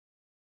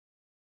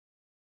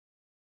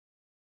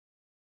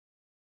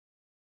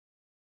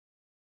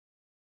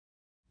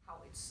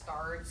it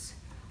starts,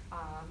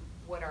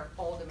 what are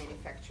all the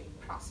manufacturing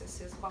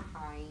processes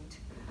behind,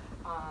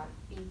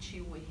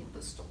 until we hit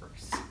the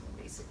stores,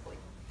 basically.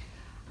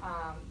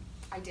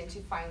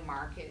 Identifying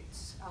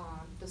markets,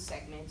 the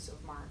segments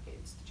of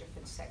markets, the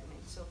different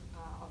segments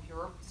of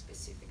your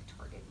specific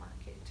target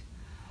market.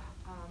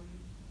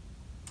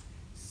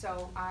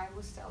 So I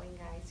was telling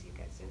guys, you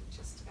guys are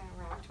just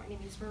arrived. My name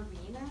is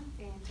Marina,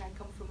 and I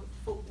come from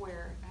a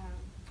footwear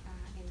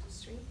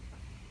industry.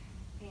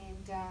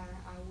 And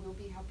I will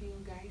be helping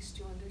you guys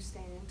to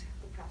understand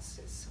the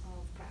process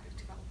of product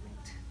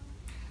development.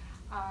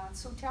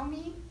 So tell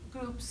me,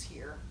 groups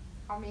here,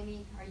 how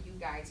many are you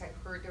guys? I've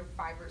heard there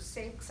are 5 or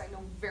 6. I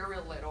know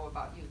very little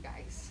about you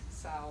guys,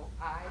 so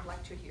I'd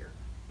like to hear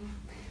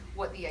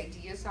what the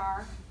ideas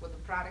are, what the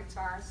products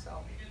are,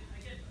 so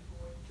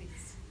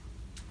please.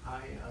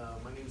 Hi,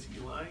 my name is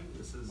Eli.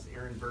 This is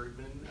Aaron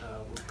Bergman.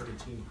 We're part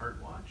of Team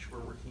HeartWatch. We're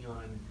working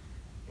on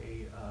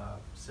a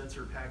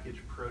sensor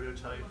package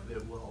prototype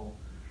that will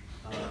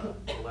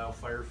allow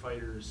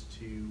firefighters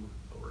to,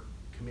 or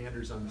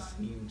commanders on the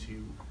scene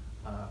to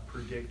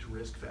predict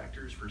risk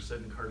factors for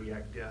sudden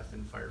cardiac death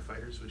in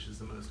firefighters, which is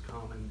the most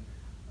common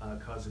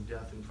cause of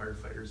death in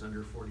firefighters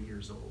under 40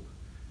 years old.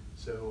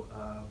 So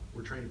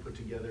we're trying to put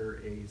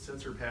together a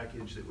sensor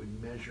package that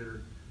would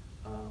measure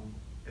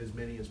as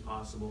many as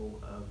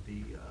possible of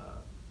the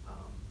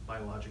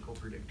biological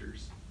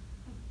predictors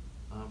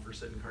for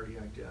sudden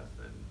cardiac death.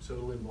 And so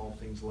it'll involve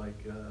things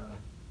like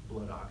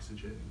blood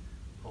oxygen,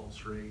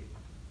 pulse rate,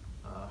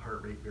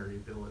 heart rate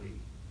variability,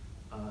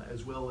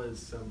 as well as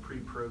some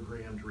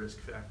pre-programmed risk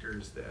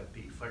factors that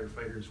the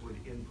firefighters would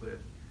input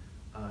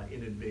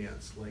in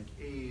advance, like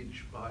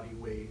age, body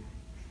weight,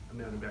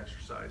 amount of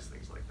exercise,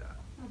 things like that.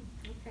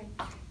 Okay,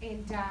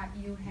 and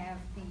you have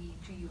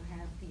do you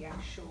have the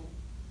actual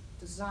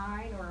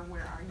design, or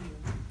where are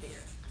you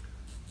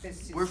there?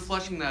 We're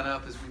fleshing that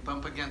up as we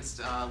bump against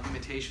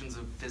limitations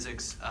of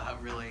physics,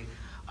 really.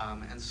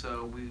 And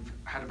so we've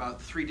had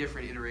about 3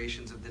 different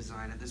iterations of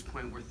design. At this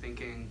point, we're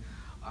thinking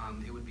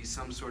it would be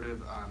some sort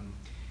of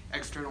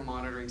external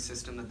monitoring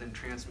system that then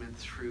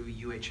transmits through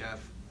UHF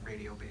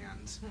radio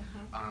bands.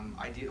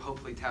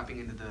 Hopefully tapping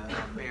into the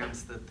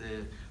bands that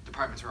the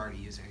departments are already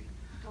using.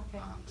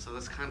 Okay. So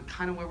that's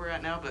kind of where we're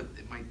at now, but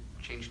it might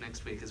change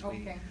next week as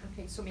we.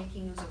 Okay. So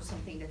making use of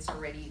something that's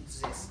already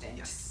existent.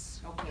 Yes.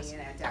 Okay, Yes.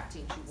 and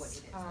adapting to what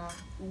it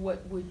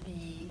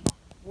is.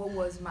 What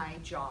was my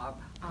job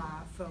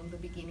from the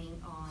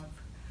beginning of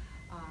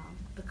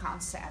the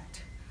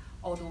concept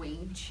all the way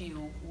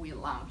until we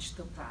launched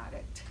the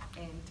product,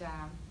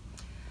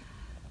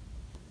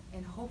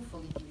 and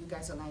hopefully give you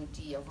guys an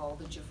idea of all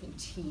the different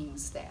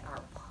teams that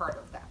are part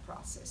of that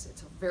process.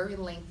 It's a very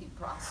lengthy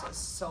process,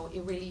 so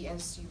it really,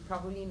 as you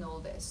probably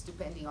know this,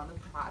 depending on the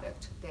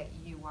product that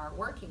you are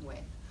working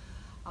with,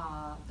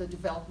 the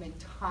development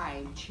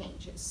time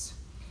changes.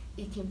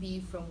 It can be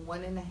from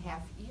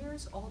 1.5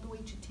 years all the way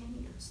to 10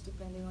 years,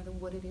 depending on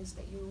what it is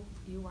that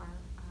you are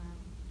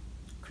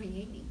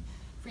creating.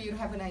 For you to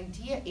have an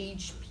idea,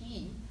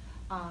 HP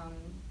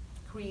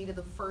created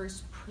the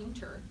first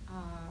printer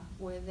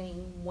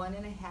within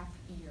 1.5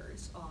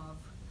 years of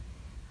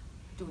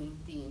doing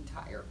the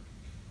entire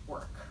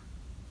work.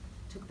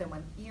 Took them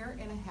 1.5 years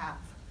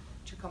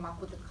to come up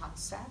with the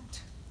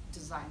concept,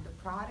 design the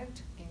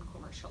product, and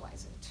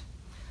commercialize it.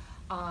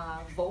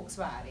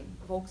 Volkswagen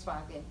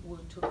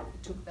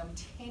took them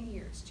 10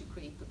 years to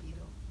create the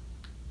Beetle,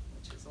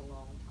 which is a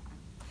long time.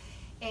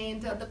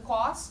 And the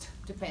cost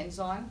depends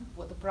on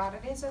what the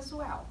product is as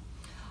well.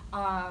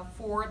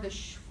 For the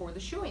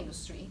shoe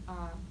industry,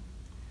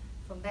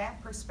 from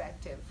that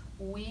perspective,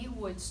 we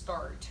would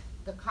start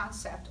the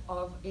concept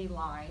of a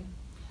line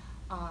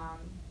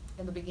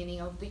in the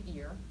beginning of the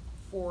year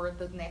for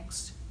the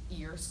next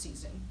year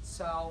season.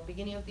 So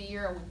beginning of the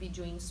year, I would be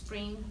doing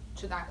spring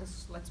to that.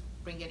 Let's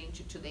bring it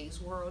into today's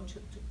world.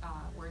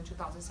 We're in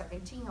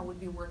 2017. I would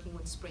be working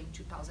with spring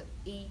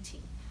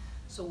 2018.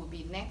 So it would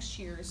be next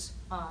year's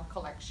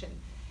collection.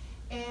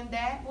 And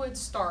that would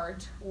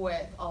start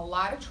with a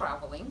lot of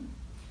traveling,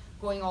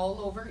 going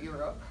all over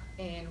Europe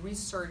and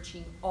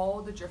researching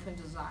all the different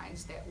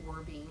designs that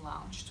were being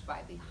launched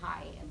by the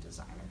high-end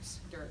designers.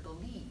 They're the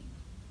lead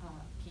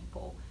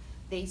people.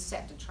 They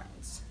set the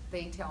trends.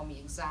 They tell me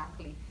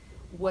exactly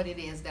what it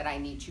is that I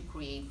need to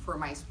create for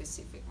my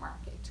specific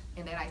market.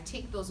 And then I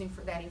take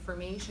that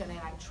information and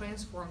I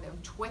transform them,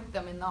 tweak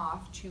them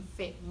enough to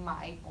fit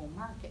my own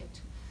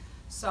market.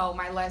 So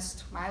my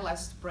last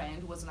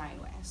brand was Nine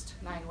West.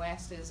 Nine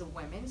West is a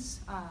women's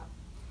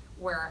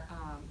wear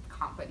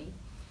company,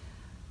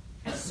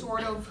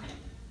 sort of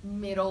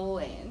middle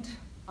end,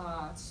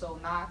 so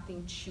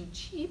nothing too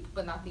cheap,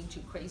 but nothing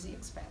too crazy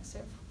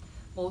expensive.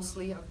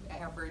 Mostly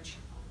average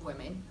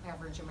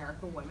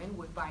American women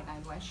would buy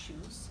Nine West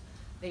shoes.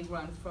 They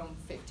run from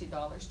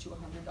 $50 to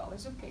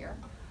 $100 a pair.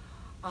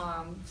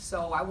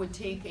 So I would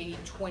take a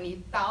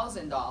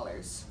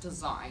 $20,000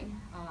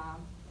 design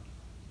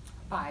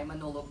by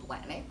Manolo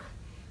Blahnik,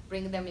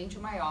 bring them into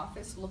my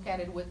office, look at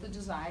it with the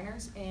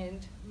designers,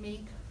 and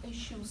make a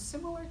shoe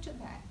similar to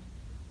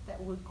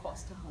that would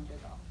cost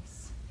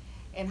 $100.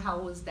 And how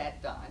was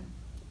that done?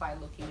 By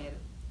looking at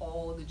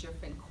all the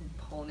different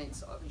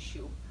components of a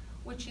shoe,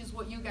 which is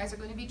what you guys are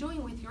going to be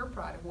doing with your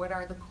product. What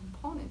are the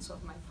components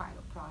of my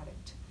final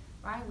product,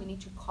 right? We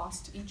need to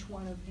cost each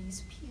one of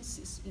these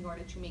pieces in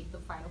order to make the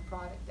final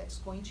product that's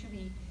going to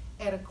be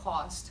at a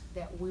cost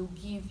that will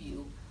give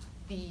you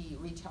the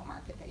retail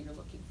market that you're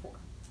looking for.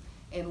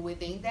 And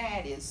within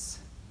that is,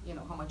 you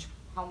know, how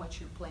much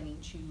you're planning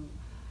to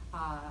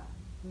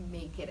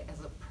make it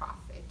as a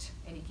profit.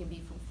 And it can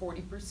be from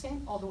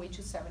 40% all the way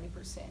to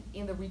 70%.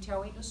 In the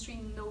retail industry,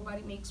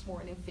 nobody makes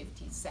more than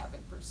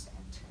 57%.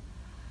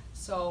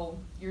 So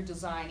you're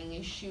designing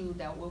a shoe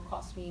that will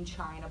cost me in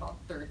China about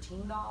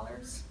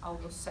 $13. I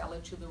will sell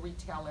it to the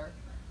retailer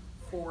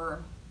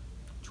for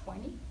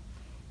 $20,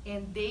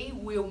 and they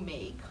will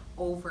make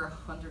over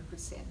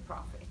 100%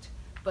 profit.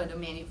 But the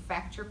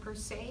manufacturer per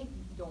se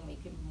don't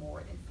make it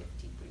more than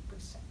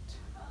 53%.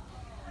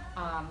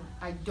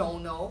 I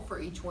don't know for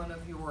each one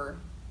of your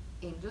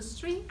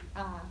industry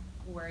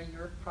where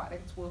your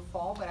products will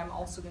fall, but I'm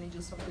also going to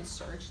do some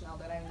research now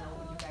that I know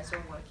you guys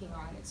are working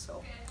on it,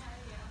 so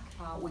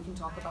we can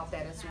talk about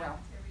that as well.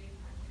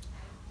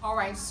 All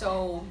right,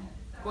 so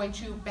going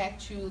back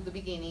to the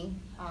beginning,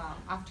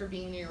 after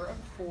being in Europe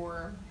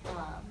for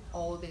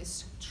all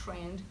this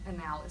trend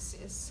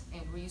analysis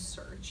and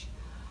research,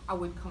 I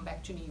would come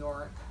back to New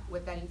York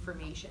with that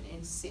information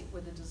and sit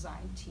with the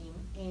design team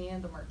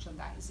and the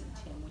merchandising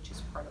team, which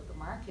is part of the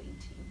marketing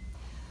team.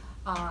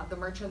 The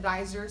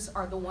merchandisers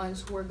are the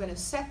ones who are going to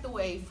set the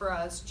way for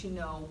us to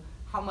know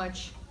how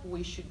much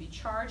we should be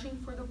charging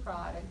for the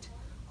product,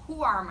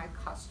 who are my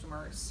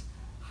customers,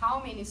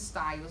 how many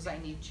styles I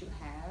need to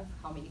have,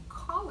 how many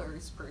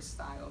colors per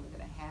style I'm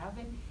going to have,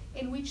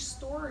 and which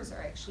stores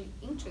are actually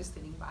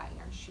interested in buying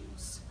our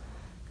shoes.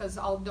 Because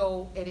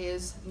although it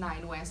is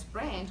Nine West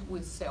brand,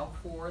 we sell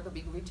for the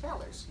big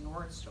retailers,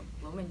 Nordstrom,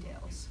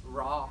 Bloomingdale's,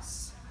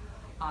 Ross,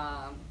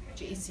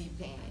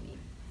 JCPenney.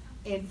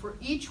 And for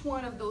each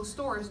one of those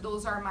stores,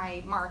 those are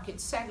my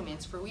market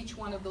segments. For each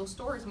one of those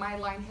stores, my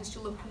line has to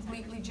look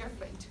completely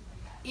different.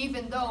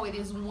 Even though it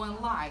is one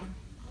line,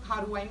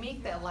 how do I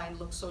make that line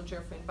look so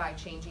different? By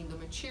changing the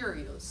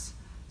materials.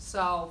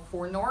 So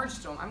for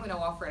Nordstrom, I'm going to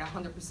offer a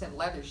 100%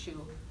 leather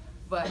shoe.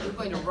 But you're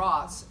going to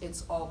Ross,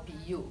 it's all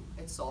PU,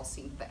 it's all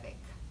synthetic.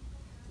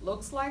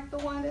 Looks like the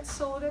one that's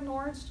sold at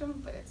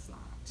Nordstrom, but it's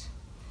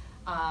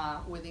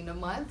not. Within a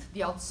month,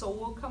 the outsole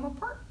will come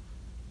apart.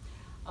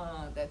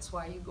 That's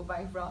why you go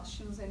buy Ross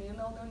shoes and you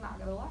know they're not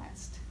gonna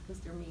last, because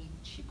they're made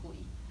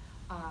cheaply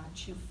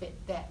to fit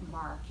that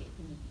market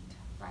need,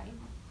 right?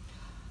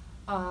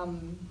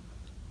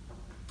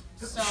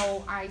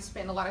 So I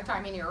spend a lot of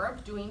time in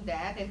Europe doing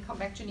that, and come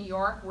back to New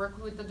York,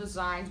 work with the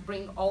designs,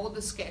 bring all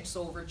the sketches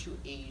over to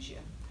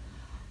Asia.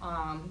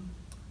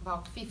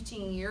 About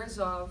 15 years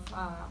of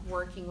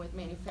working with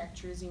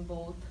manufacturers in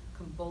both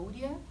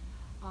Cambodia,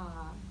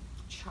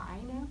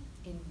 China,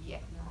 and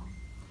Vietnam.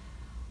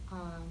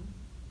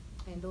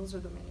 And those are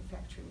the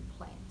manufacturing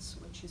plants,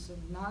 which is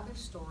another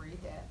story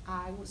that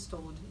I was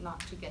told not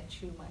to get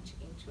too much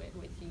into it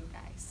with you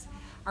guys.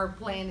 Our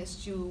plan is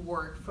to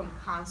work from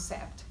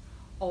concept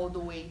all the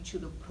way to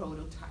the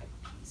prototype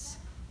piece.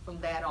 From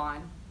that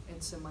on,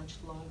 it's a much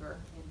longer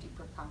and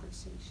deeper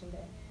conversation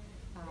that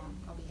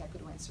I'll be happy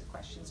to answer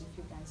questions if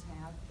you guys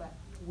have, but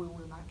we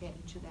will not get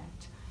into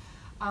that.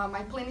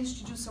 My plan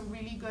is to do some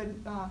really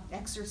good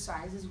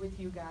exercises with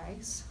you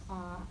guys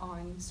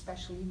on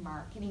especially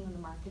marketing, on the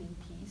marketing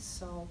piece.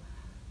 So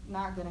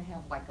not gonna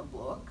have like a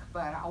book,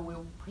 but I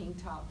will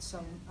print out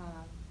some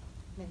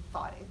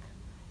methodic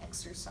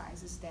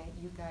exercises that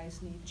you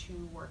guys need to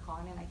work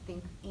on, and I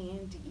think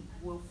Andy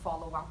will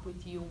follow up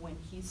with you when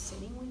he's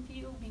sitting with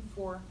you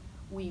before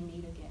we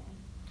meet again.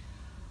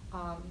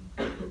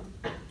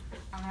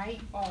 I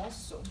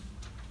also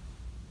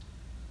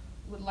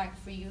would like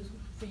for you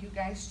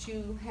guys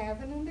to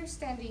have an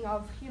understanding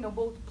of, you know,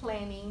 both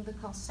planning, the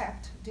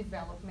concept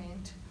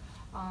development,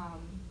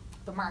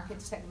 the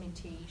market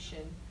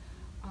segmentation,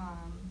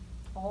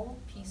 all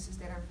pieces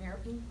that are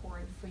very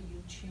important for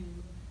you to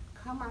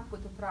come up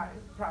with a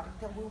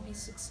product that will be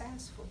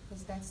successful,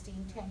 because that's the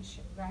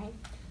intention, right?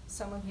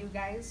 Some of you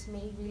guys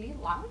may really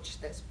launch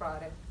this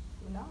product,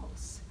 who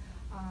knows?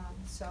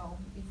 So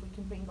if we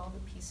can bring all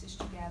the pieces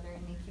together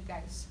and make you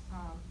guys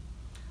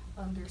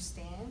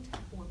understand,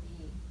 will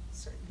be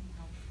certainly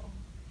helpful.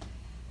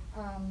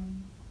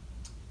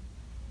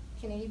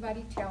 Can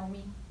anybody tell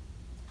me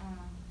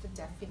the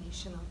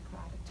definition of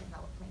product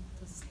development?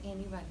 Does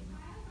anybody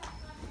know?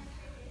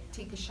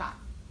 Take a shot.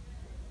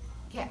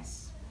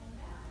 Guess.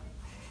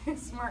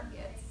 Smart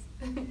guess.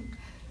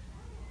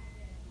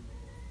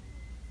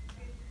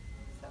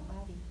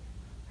 Somebody.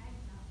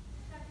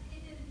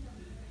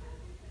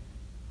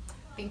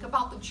 Think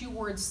about the two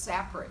words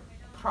separate,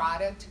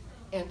 product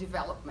and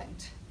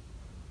development.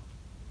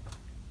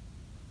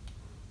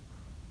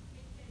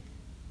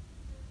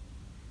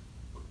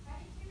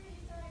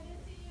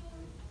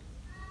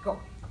 Go.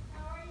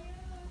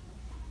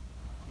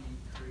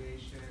 The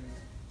creation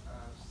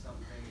of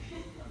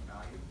something of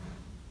value.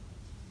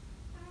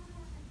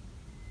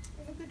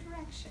 In a good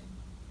direction.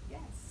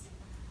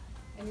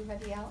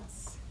 Anybody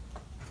else?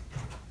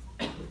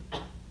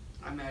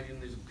 I imagine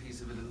there's a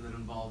piece of it that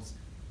involves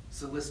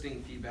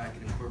soliciting feedback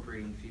and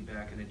incorporating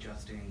feedback and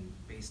adjusting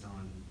based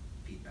on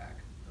feedback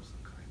of some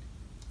kind.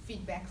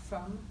 Feedback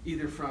from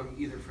Either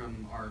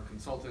from our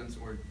consultants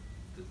or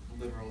the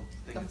literal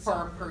thing the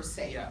itself. firm per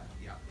se? Yeah,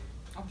 yeah.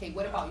 Okay,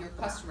 what about your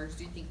customers?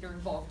 Do you think they're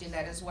involved in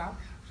that as well?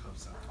 I hope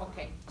so.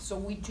 Okay, so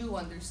we do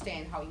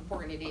understand how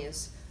important it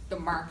is, the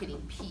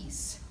marketing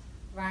piece,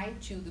 right,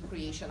 to the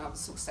creation of a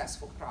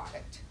successful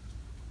product.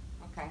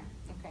 Okay,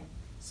 okay,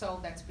 so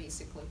that's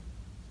basically,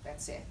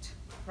 that's it.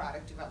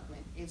 Product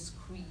development is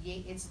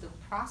it's the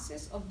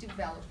process of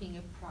developing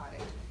a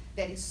product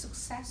that is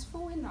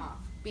successful enough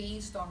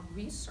based on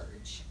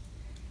research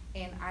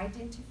and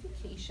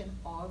identification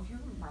of your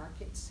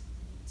market's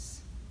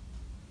needs.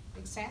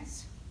 Make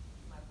sense?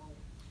 Level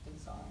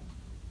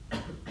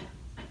design.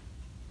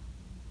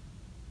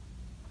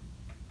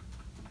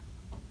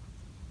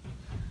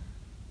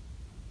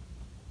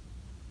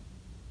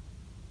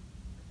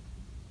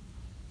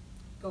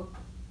 Go.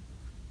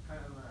 Kind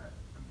of,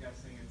 I'm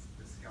guessing it's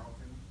the skeleton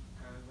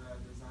kind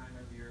of design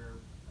of your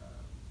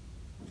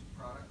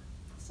product.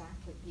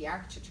 Exactly, the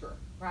architecture,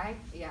 right?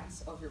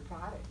 Yes, of your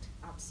product,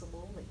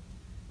 absolutely.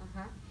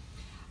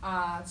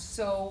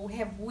 So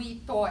have we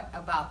thought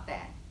about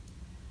that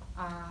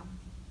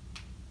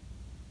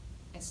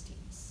as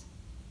teams?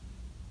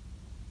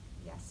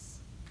 Yes,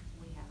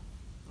 we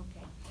have,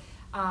 okay.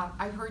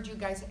 I heard you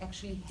guys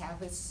actually have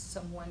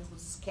someone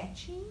who's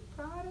sketching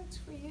products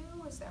for you,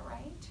 is that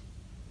right?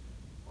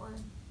 Or?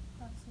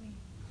 That's me.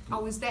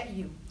 Oh, is that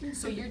you?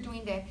 So you're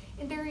doing that,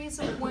 and there is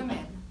a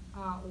woman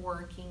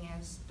working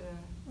as the,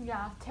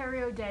 Yeah,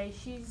 Terry O'Day,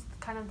 she's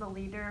kind of the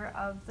leader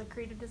of the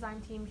creative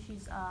design team.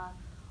 She's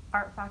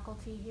art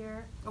faculty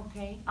here.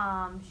 okay,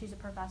 She's a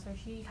professor.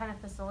 She kind of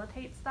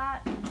facilitates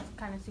that and just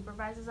kind of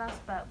supervises us,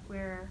 but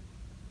we're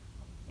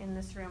in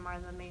this room are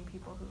the main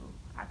people who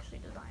actually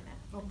design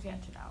it and Okay.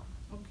 sketch it out.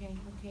 okay,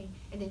 okay.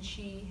 And then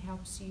she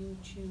helps you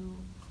to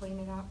clean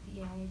it up,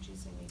 the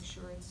edges, and make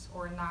sure it's,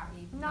 or not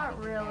even Not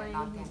even really. that,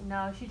 not that.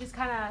 No, she just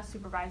kind of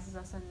supervises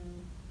us and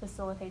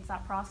facilitates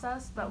that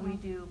process, but we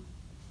Mhm. do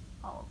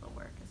all of the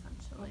work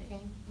essentially.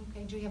 Okay,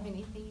 okay. Do you have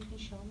anything you can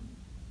show me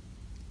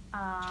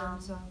in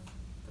terms of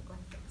the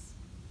graphics?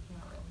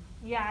 Not really.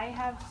 Yeah, I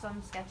have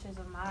some sketches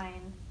of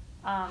mine.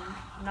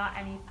 Not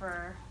any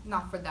for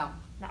Not for them.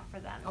 not for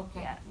them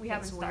Okay. yet. We Okay,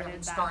 haven't so we started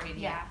haven't that. started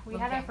Yeah, yet. we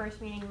had our Okay.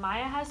 first meeting.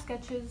 Maya has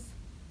sketches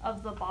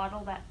of the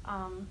bottle that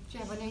Do you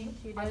have any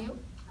she on did. you?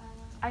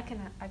 I can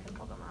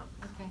pull them up.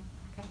 Okay,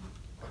 okay.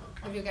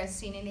 Have you guys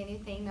seen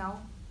anything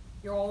now?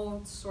 You're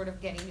all sort of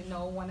getting to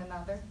know one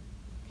another?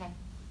 Okay,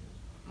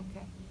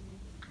 okay.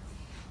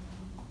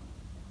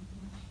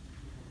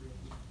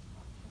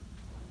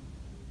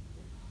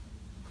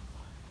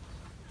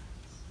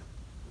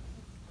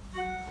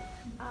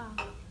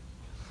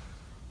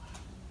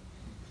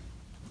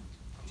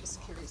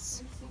 Just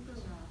curious.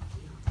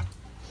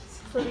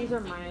 So these are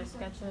Maya's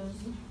sketches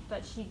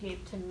that she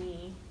gave to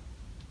me,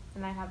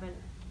 and I haven't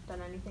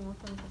done anything with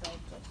them because I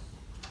just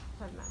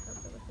had met her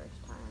for the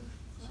first time.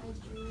 So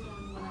I drew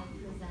them when I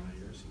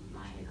presented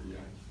my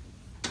idea.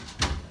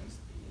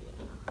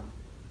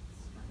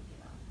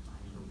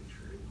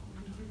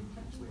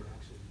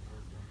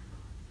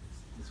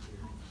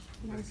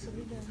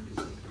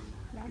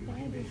 Not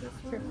bad, is it?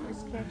 For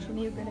first sketch, and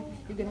you're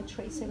gonna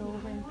trace it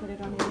over and put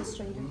it on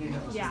Illustrator?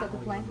 Yeah. Is that the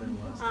plan?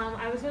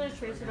 I was gonna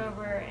trace it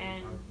over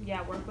and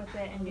work with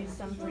it and do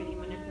some 3D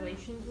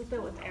manipulations with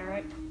it with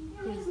Eric,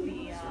 who's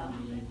the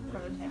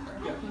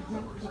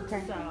prototyper.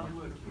 Okay. So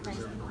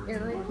Nice.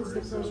 Eric is the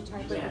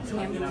prototyper, it's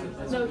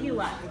him. no, he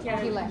left.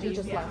 He left, he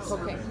just Yeah. left,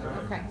 okay,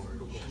 okay.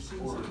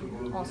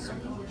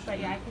 Awesome. But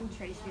yeah, I can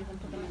trace these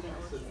and put them in the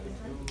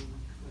Illustrator.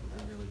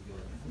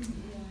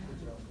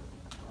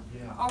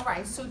 All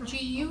right, so do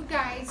you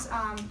guys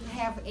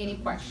have any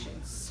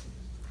questions?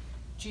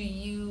 Do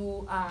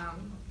you,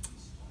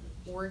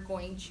 we're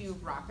going to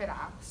wrap it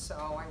up, so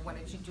I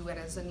wanted to do it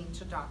as an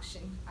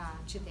introduction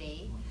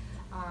today.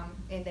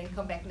 And then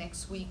come back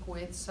next week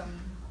with some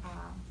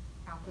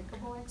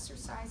applicable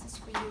exercises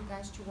for you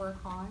guys to work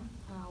on.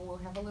 We'll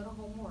have a little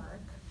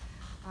homework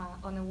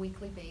on a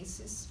weekly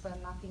basis,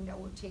 but nothing that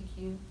will take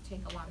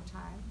a lot of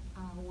time.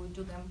 We'll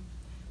do them,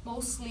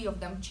 mostly of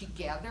them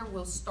together.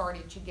 We'll start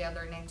it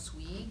together next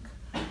week,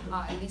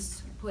 at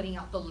least putting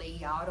out the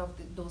layout of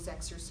those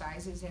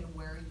exercises and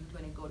where you're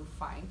gonna go to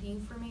find the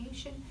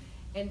information.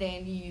 And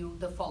then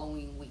the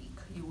following week,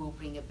 you will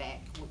bring it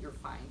back what your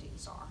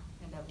findings are,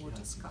 and then we'll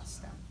discuss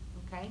them,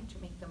 okay? To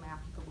make them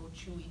applicable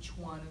to each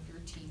one of your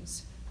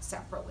teams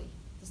separately.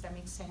 Does that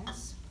make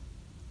sense?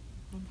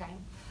 Okay.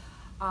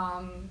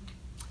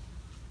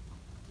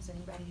 Does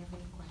anybody have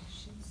any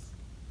questions?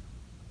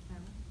 No?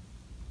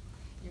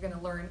 You're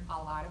gonna learn a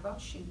lot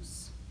about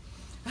shoes.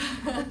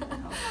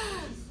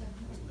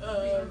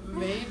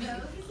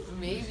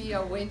 Maybe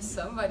I'll win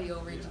somebody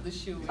over into the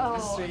shoe Oh,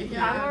 industry.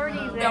 I'm already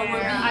That there. would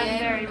be I'm it.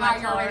 very Oh,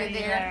 much you're already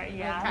there.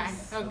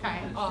 Yes. Okay,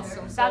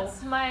 awesome. So,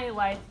 That's my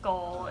life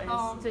goal is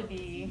Oh. to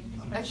be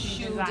a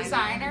shoe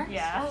designer?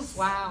 Yes.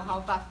 Wow, how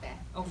about that?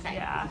 Okay,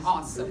 Yeah.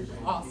 awesome.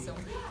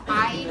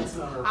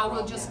 I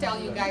will just tell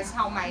you guys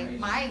how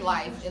my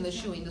life in the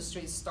shoe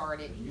industry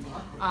started.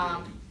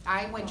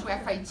 I went to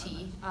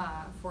FIT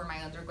for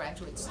my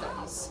undergraduate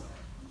studies,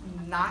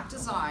 not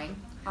design.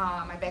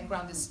 My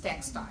background is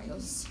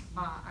textiles.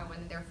 I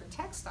went there for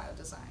textile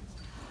design.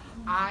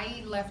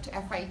 I left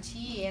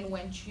FIT and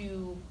went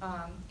to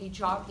a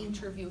job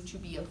interview to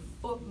be a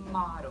foot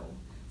model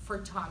for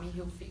Tommy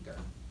Hilfiger.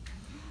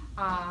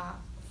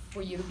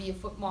 For you to be a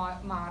foot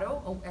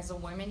model, as a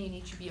woman, you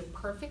need to be a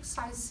perfect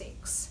size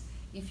 6.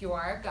 If you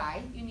are a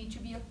guy, you need to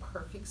be a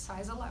perfect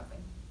size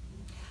 11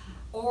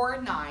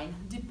 or 9,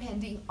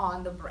 depending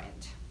on the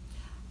brand.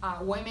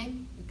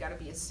 Women, you gotta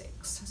be a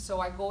 6. So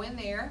I go in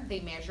there,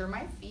 they measure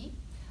my feet.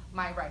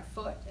 My right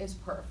foot is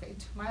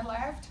perfect. My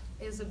left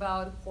is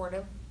about a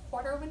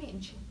quarter of an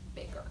inch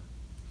bigger.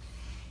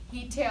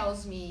 He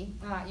tells me,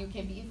 you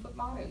can be a foot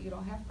model, you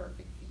don't have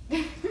perfect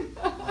feet.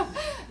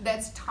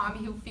 That's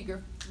Tommy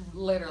Hilfiger,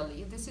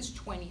 literally. This is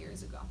 20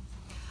 years ago.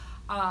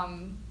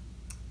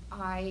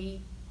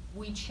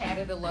 We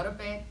chatted a little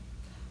bit.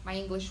 My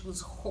English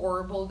was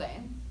horrible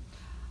then.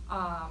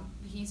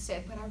 He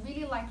said, but I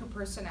really like your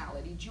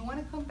personality. Do you want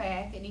to come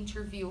back and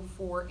interview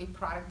for a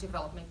product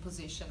development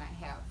position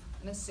I have,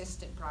 an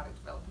assistant product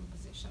development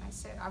position? I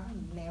said, I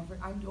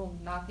know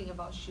nothing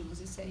about shoes.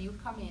 He said, you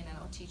come in and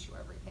I'll teach you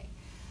everything.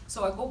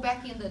 So I go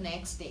back in the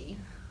next day.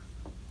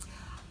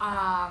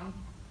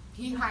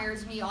 He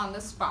hires me on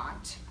the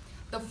spot.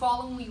 The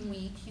following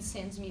week, he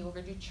sends me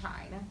over to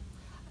China,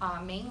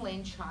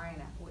 mainland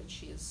China,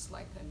 which is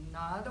like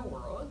another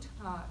world.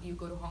 You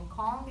go to Hong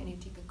Kong and you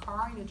take a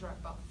car and you drive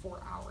about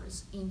 4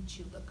 hours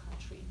into the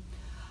country.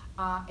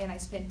 And I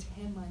spent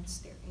 10 months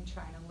there in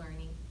China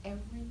learning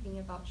everything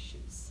about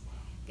shoes.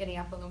 Getting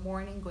up in the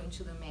morning, going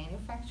to the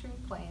manufacturing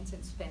plants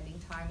and spending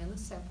time in the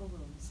sample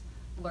rooms,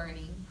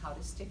 learning how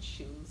to stitch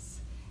shoes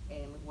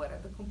and what are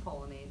the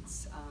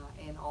components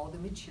and all the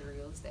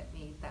materials that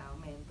made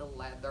them and the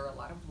leather, a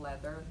lot of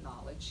leather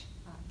knowledge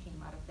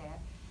came out of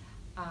that.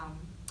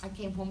 I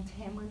came home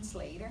 10 months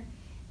later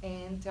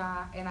and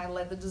I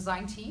led the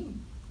design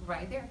team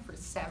right there for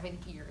 7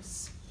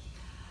 years.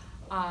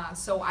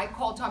 So I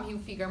called Tom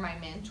Hilfiger my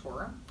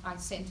mentor. I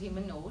sent him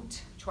a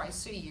note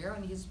twice a year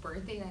on his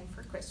birthday and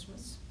for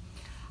Christmas.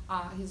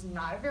 He's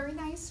not a very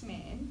nice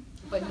man,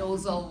 but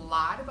knows a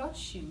lot about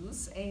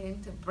shoes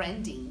and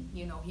branding.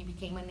 You know, he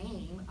became a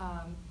name.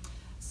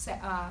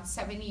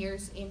 7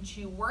 years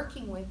into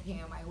working with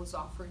him, I was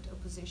offered a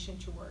position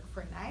to work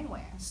for Nine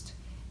West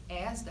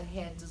as the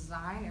head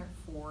designer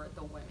for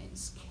the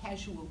women's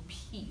casual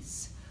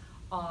piece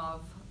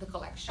of the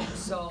collection.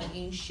 So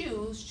in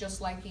shoes,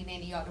 just like in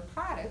any other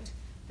product,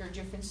 there are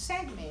different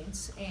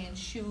segments, and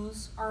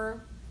shoes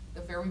are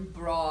a very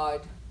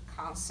broad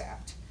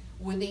concept.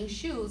 Within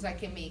shoes, I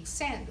can make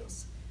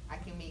sandals, I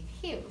can make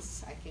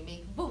heels, I can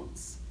make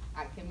boots,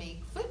 I can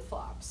make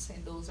flip-flops,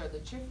 and those are the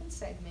different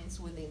segments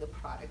within the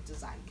product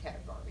design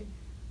category,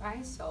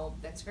 right? So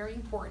that's very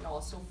important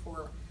also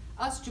for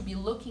us to be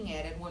looking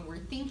at it when we're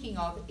thinking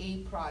of a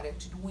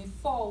product. Do we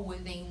fall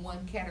within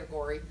one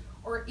category,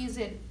 or is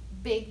it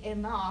big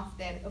enough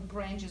that a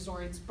branch is,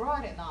 or it's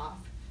broad enough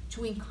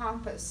to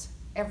encompass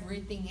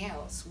everything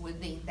else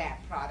within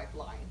that product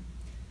line,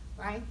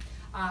 right?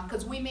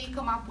 Because we may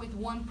come up with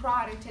one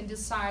product and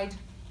decide,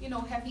 you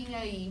know, having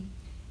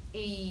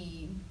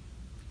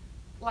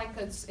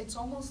it's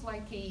almost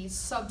like a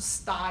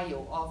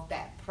sub-style of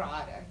that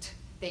product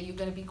that you're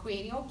going to be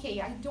creating.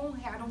 Okay, I don't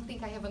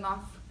think I have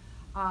enough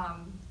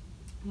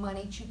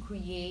money to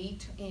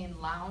create and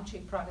launch a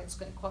product that's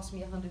going to cost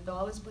me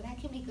 $100, but I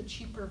can make a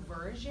cheaper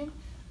version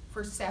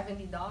for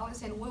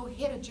 $70, and we'll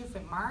hit a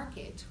different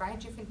market, right?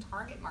 Different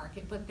target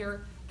market, but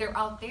they're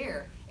out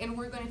there, and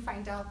we're going to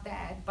find out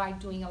that by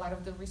doing a lot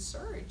of the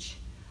research,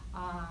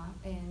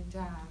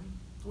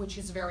 which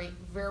is very,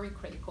 very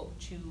critical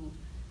to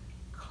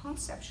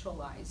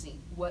conceptualizing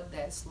what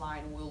this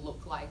line will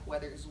look like,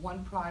 whether it's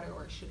one product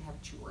or it should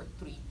have 2 or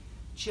 3,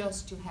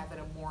 just to have it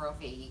a more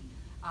of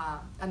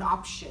an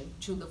option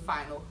to the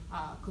final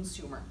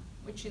consumer,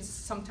 which is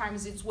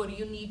sometimes it's what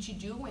you need to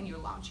do when you're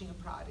launching a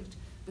product,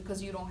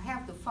 because you don't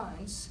have the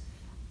funds,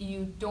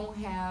 you don't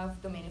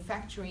have the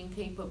manufacturing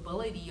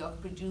capability of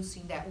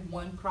producing that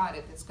one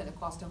product that's going to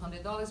cost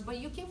 $100, but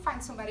you can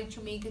find somebody to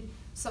make it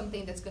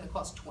something that's going to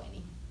cost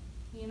 $20,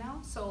 you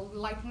know? So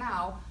like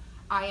now,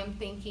 I am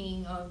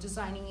thinking of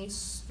designing a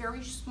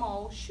very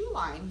small shoe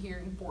line here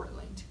in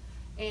Portland.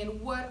 And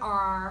what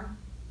are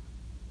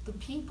the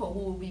people who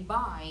will be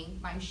buying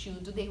my shoe?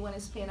 Do they want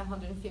to spend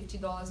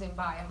 $150 and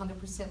buy a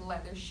 100%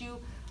 leather shoe?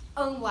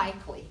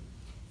 Unlikely.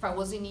 If I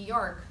was in New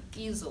York,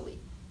 easily.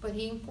 But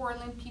here in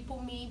Portland,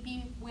 people may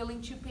be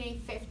willing to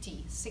pay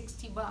 $50,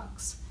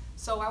 $60.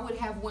 So I would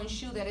have one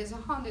shoe that is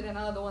 $100 and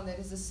another one that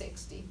is a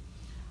 $60.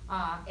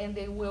 And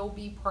they will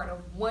be part of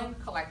one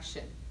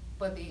collection,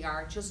 but they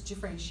are just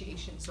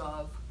differentiations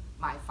of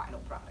my final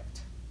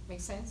product.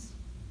 Make sense?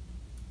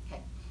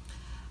 Okay.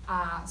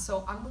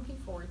 So I'm looking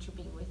forward to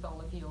being with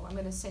all of you. I'm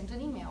gonna send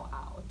an email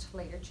out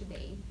later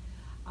today,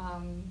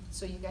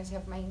 so you guys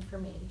have my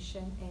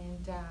information,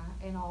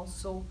 and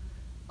also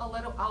a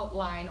little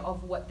outline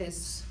of what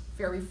this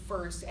very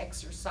first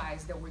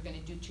exercise that we're gonna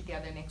do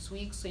together next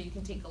week, so you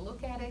can take a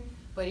look at it,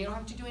 but you don't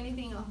have to do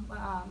anything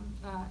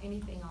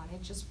on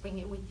it, just bring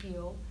it with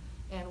you,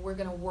 and we're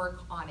gonna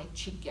work on it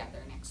together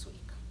next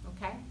week,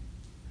 okay?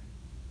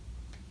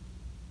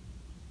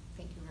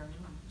 Thank you very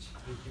much.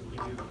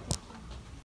 Thank you.